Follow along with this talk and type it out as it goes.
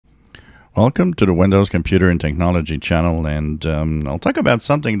Welcome to the Windows Computer and Technology channel, and I'll talk about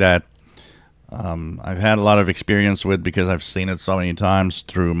something that I've had a lot of experience with because I've seen it so many times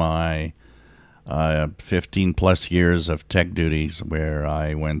through my 15 plus years of tech duties, where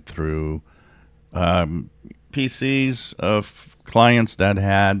I went through PCs of clients that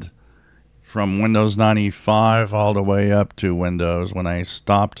had from Windows 95 all the way up to Windows. When I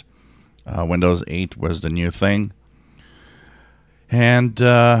stopped, Windows 8 was the new thing. And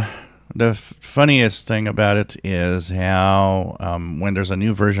the funniest thing about it is how when there's a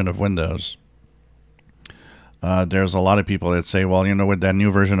new version of Windows, there's a lot of people that say, well, with that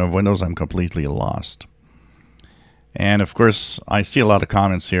new version of Windows, I'm completely lost. And of course, I see a lot of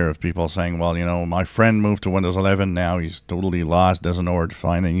comments here of people saying, well, my friend moved to Windows 11. Now he's totally lost, doesn't know where to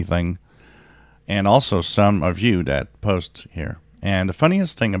find anything. And also some of you that post here. And the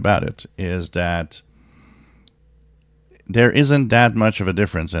funniest thing about it is that there isn't that much of a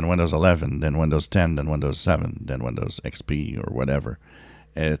difference in Windows 11 than Windows 10 than Windows 7 than Windows XP or whatever.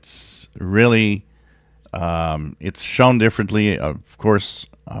 It's really it's shown differently, of course,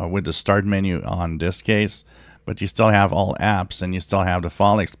 with the start menu on this case, but you still have all apps, and you still have the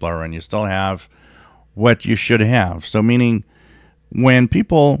File Explorer, and you still have what you should have. So meaning when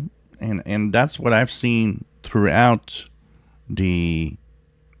people, and that's what I've seen throughout the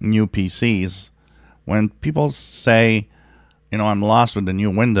new PCs, when people say, I'm lost with the new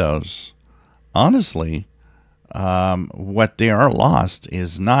Windows, honestly, what they are lost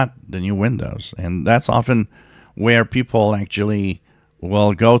is not the new Windows. And that's often where people actually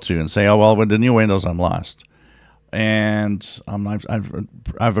will go to and say, oh, well, with the new Windows, I'm lost. And I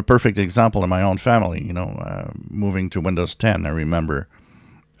have a perfect example in my own family, moving to Windows 10. I remember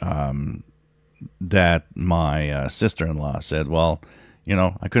that my sister-in-law said, well,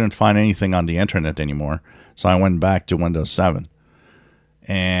 I couldn't find anything on the internet anymore, so I went back to Windows 7.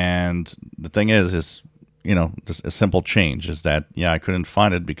 And the thing is just a simple change is that, I couldn't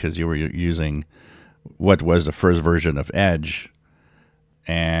find it because you were using what was the first version of Edge,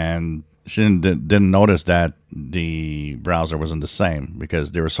 and she didn't notice that the browser wasn't the same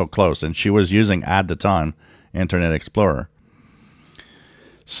because they were so close, and she was using, at the time, Internet Explorer.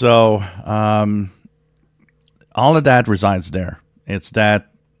 So all of that resides there. It's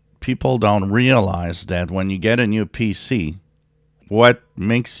that people don't realize that when you get a new PC, what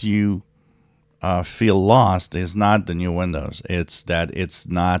makes you feel lost is not the new Windows. It's that it's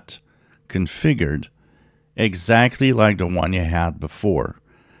not configured exactly like the one you had before.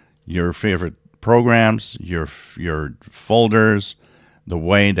 Your favorite programs, your folders, the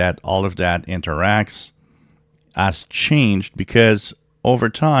way that all of that interacts has changed because over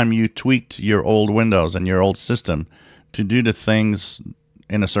time you tweaked your old Windows and your old system to do the things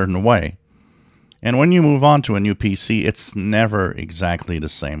in a certain way. And when you move on to a new PC, it's never exactly the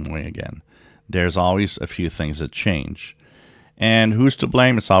same way again. There's always a few things that change. And who's to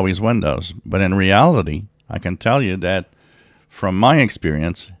blame? It's always Windows. But in reality, I can tell you that from my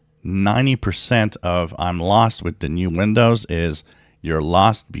experience, 90% of I'm lost with the new Windows is you're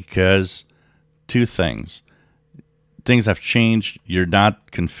lost because two things. Things have changed. You're not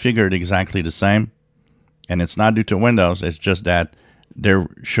configured exactly the same. And it's not due to Windows. It's just that there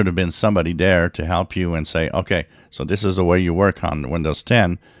should have been somebody there to help you and say, okay, so this is the way you work on Windows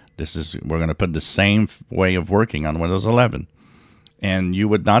 10. We're going to put the same way of working on Windows 11. And you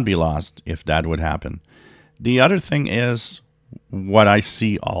would not be lost if that would happen. The other thing is what I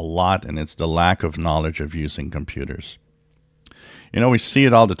see a lot, and it's the lack of knowledge of using computers. We see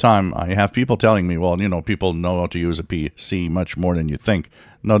it all the time. I have people telling me, well, people know how to use a PC much more than you think.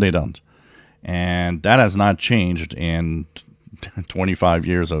 No, they don't. And that has not changed in 25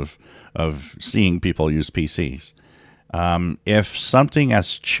 years of seeing people use PCs. If something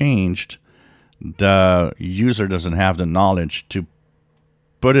has changed, the user doesn't have the knowledge to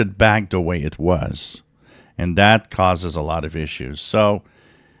put it back the way it was. And that causes a lot of issues. So,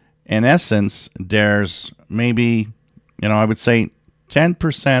 in essence, there's maybe, I would say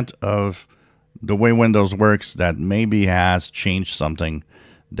 10% of the way Windows works that maybe has changed something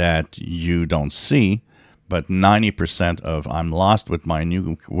that you don't see, but 90% of I'm lost with my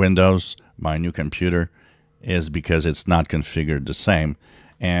new Windows, my new computer, is because it's not configured the same.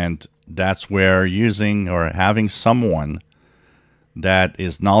 And that's where using or having someone that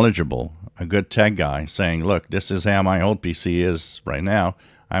is knowledgeable, a good tech guy, saying, look, this is how my old PC is right now.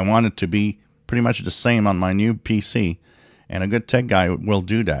 I want it to be pretty much the same on my new PC. And a good tech guy will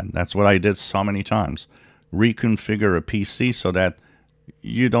do that. That's what I did so many times. Reconfigure a PC so that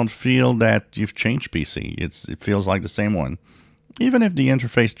you don't feel that you've changed PC. It feels like the same one, even if the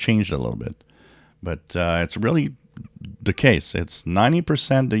interface changed a little bit. But it's really the case. It's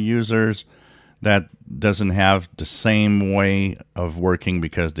 90% the users that doesn't have the same way of working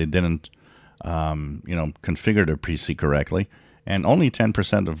because they didn't, configure their PC correctly, and only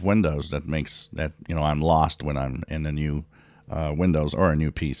 10% of Windows that makes that I'm lost when I'm in a new Windows or a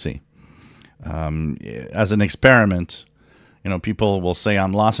new PC. As an experiment, people will say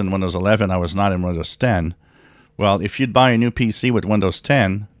I'm lost in Windows 11. I was not in Windows 10. Well, if you'd buy a new PC with Windows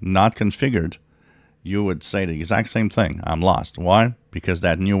 10 not configured, you would say the exact same thing. I'm lost. Why? Because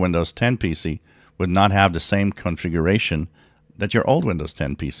that new Windows 10 PC would not have the same configuration that your old Windows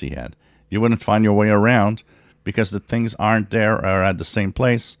 10 PC had. You wouldn't find your way around because the things aren't there or at the same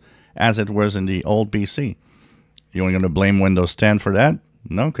place as it was in the old PC. You're going to blame Windows 10 for that?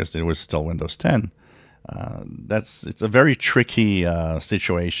 No, because it was still Windows 10. It's a very tricky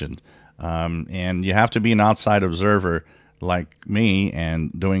situation. And you have to be an outside observer like me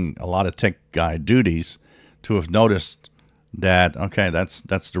and doing a lot of tech guy duties to have noticed that, okay, that's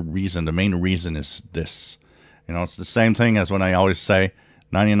the reason. The main reason is this. It's the same thing as when I always say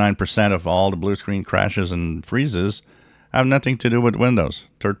 99% of all the blue screen crashes and freezes have nothing to do with Windows,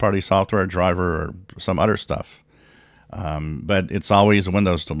 third-party software, driver, or some other stuff. But it's always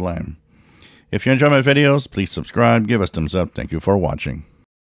Windows to blame. If you enjoy my videos, please subscribe, give us thumbs up. Thank you for watching.